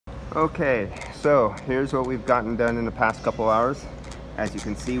Okay, so here's what we've gotten done in the past couple hours. As you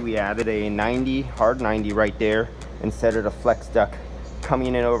can see, we added a 90, hard 90 right there instead of the flex duct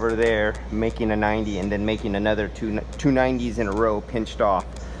coming in over there, making a 90 and then making another two 90s in a row pinched off.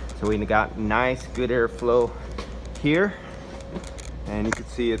 So we got nice, good airflow here. And you can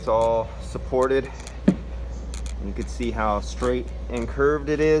see it's all supported. And you can see how straight and curved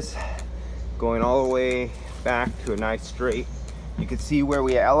it is, going all the way back to a nice straight. You can see where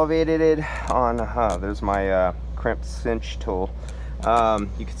we elevated it on, there's my crimp cinch tool.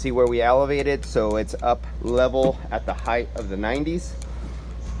 You can see where we elevated, so it's up level at the height of the 90s.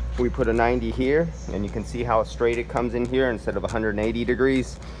 We put a 90 here, and you can see how straight it comes in here instead of 180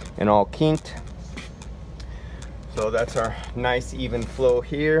 degrees and all kinked. So that's our nice even flow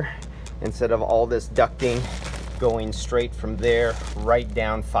here, instead of all this ducting going straight from there right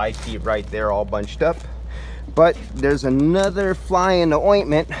down 5 feet right there, all bunched up. But there's another fly in the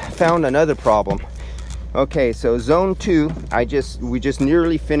ointment, found another problem. Okay, so zone 2, we just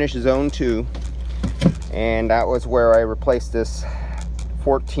nearly finished zone 2, and that was where I replaced this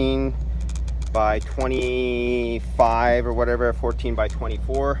 14 by 25 or whatever, 14 by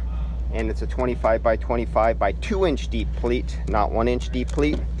 24, and it's a 25 by 25 by 2-inch deep pleat, not 1-inch deep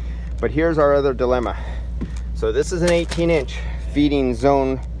pleat. But here's our other dilemma. So this is an 18-inch feeding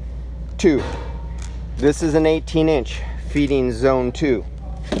zone 2. This is an 18-inch feeding zone 2.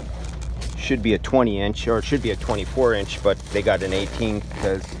 Should be a 20-inch, or it should be a 24-inch, but they got an 18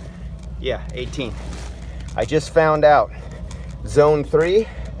 because, yeah, 18. I just found out zone 3,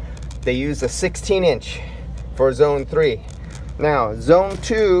 they use a 16-inch for zone 3. Now, zone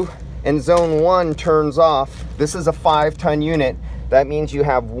 2 and zone 1 turns off. This is a 5-ton unit. That means you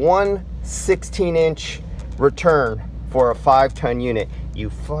have one 16-inch return for a 5-ton unit.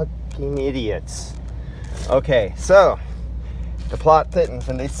 You fucking idiots. Okay, so the plot thickens,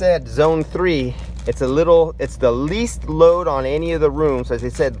 and they said zone 3, it's the least load on any of the rooms. As they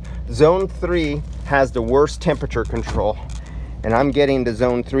said, zone 3 has the worst temperature control, and I'm getting to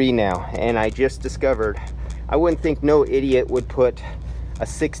zone 3 now. And I just discovered, I wouldn't think no idiot would put a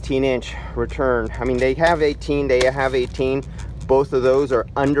 16-inch return. I mean, they have 18, both of those are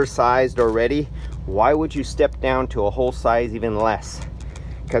undersized already. Why would you step down to a whole size even less?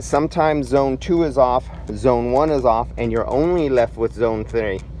 Because sometimes zone 2 is off, zone 1 is off, and you're only left with zone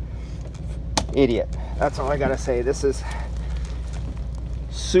 3. Idiot. That's all I gotta say. This is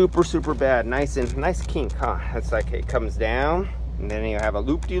super bad. Nice kink, huh? It's like it comes down, and then you have a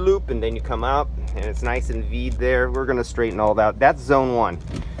loop-de-loop, and then you come up, and it's nice and V'd there. We're gonna straighten all that. That's zone 1.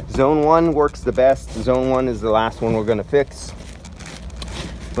 Zone 1 works the best. Zone 1 is the last one we're gonna fix.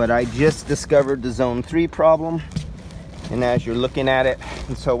 But I just discovered the zone 3 problem. And as you're looking at it,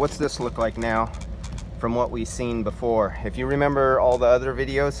 and so what's this look like now from what we've seen before? If you remember all the other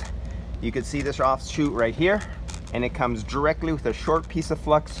videos, you could see this offshoot right here, and it comes directly with a short piece of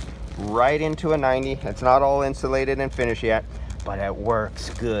flux right into a 90. It's not all insulated and finished yet, but it works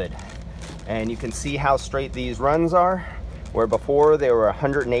good. And you can see how straight these runs are, where before they were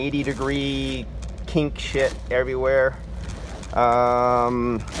 180 degree kink shit everywhere.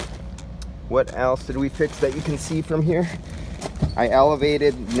 What else did we fix that you can see from here? I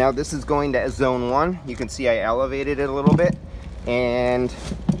elevated, now this is going to zone 1. You can see I elevated it a little bit. And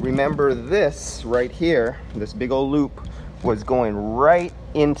remember this right here, this big old loop was going right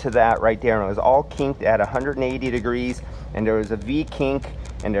into that right there. And it was all kinked at 180 degrees. And there was a V kink,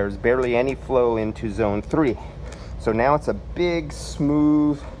 and there was barely any flow into zone 3. So now it's a big,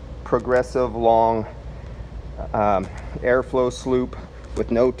 smooth, progressive, long airflow sloop with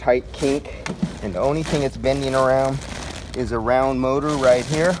no tight kink, and the only thing it's bending around is a round motor right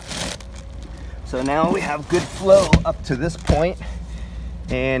here. So now we have good flow up to this point,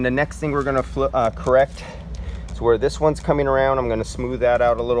 and the next thing we're going to correct is where this one's coming around. I'm going to smooth that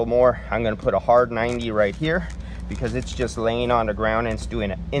out a little more. I'm going to put a hard 90 right here because it's just laying on the ground and it's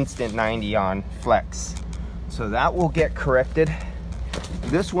doing an instant 90 on flex. So that will get corrected.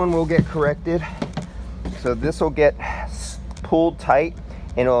 This one will get corrected. So this will get pulled tight,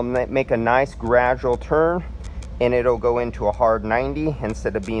 and it'll make a nice gradual turn, and it'll go into a hard 90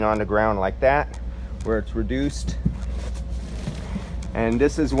 instead of being on the ground like that where it's reduced. And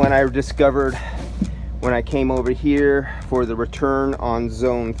this is when I discovered, when I came over here for the return on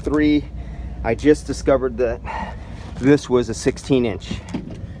zone 3, I just discovered that this was a 16-inch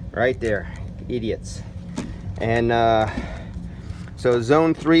right there, idiots. And so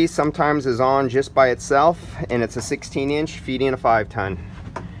zone 3 sometimes is on just by itself, and it's a 16-inch feeding a 5-ton.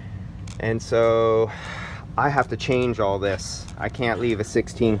 And so I have to change all this. I can't leave a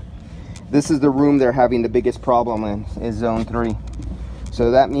 16. This is the room they're having the biggest problem in, is zone 3. So So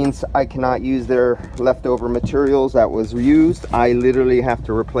that means I cannot use their leftover materials that was used. I literally have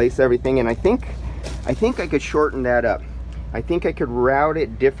to replace everything, and I think I could shorten that up. I think I could route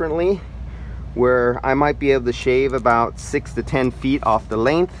it differently, where I might be able to shave about 6 to 10 feet off the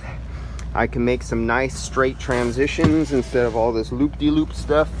length. I can make some nice straight transitions instead of all this loop-de-loop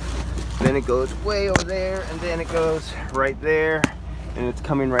stuff. Then it goes way over there, and then it goes right there, and it's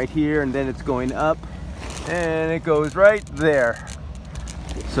coming right here, and then it's going up, and it goes right there.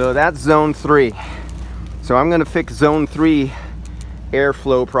 So that's zone 3. So I'm gonna fix zone 3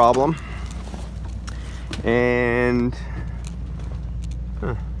 airflow problem, and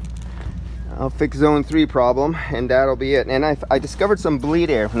I'll fix zone 3 problem, and that'll be it. And I discovered some bleed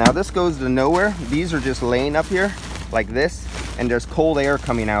air. Now this goes to nowhere. These are just laying up here like this, and there's cold air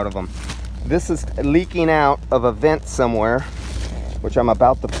coming out of them. This is leaking out of a vent somewhere, which I'm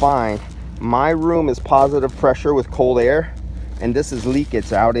about to find. My room is positive pressure with cold air, and this is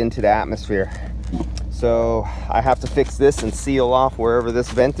leakage out into the atmosphere. So I have to fix this and seal off wherever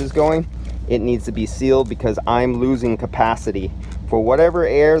this vent is going. It needs to be sealed because I'm losing capacity. For whatever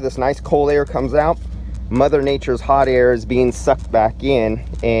air, this nice cold air comes out, Mother Nature's hot air is being sucked back in,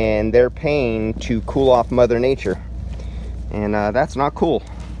 and they're paying to cool off Mother Nature. And that's not cool.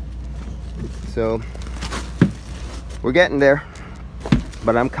 So we're getting there,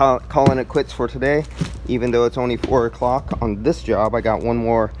 but I'm calling it quits for today, even though it's only 4 o'clock on this job. I got one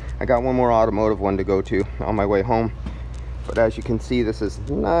more automotive one to go to on my way home. But as you can see, this is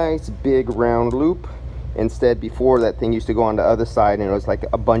nice big round loop. Instead, before, that thing used to go on the other side, and it was like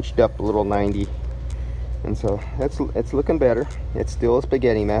a bunched up little 90. And so it's looking better. It's still a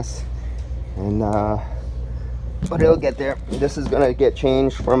spaghetti mess, and but it'll get there. This is gonna get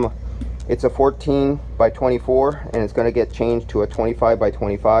changed from, it's a 14 by 24, and it's gonna get changed to a 25 by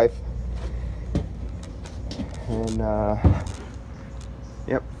 25. And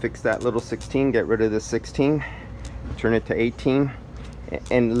yep, fix that little 16, get rid of this 16, turn it to 18.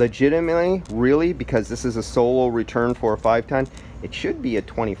 And legitimately, really, because this is a solo return for a 5-ton, it should be a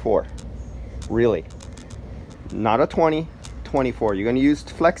 24. Really, not a 20, 24. You're going to use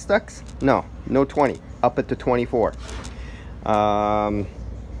flex ducts? No 20, up it to 24. And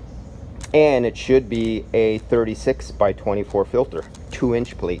it should be a 36 by 24 filter,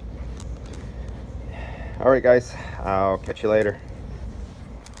 2-inch pleat. All right guys, I'll catch you later.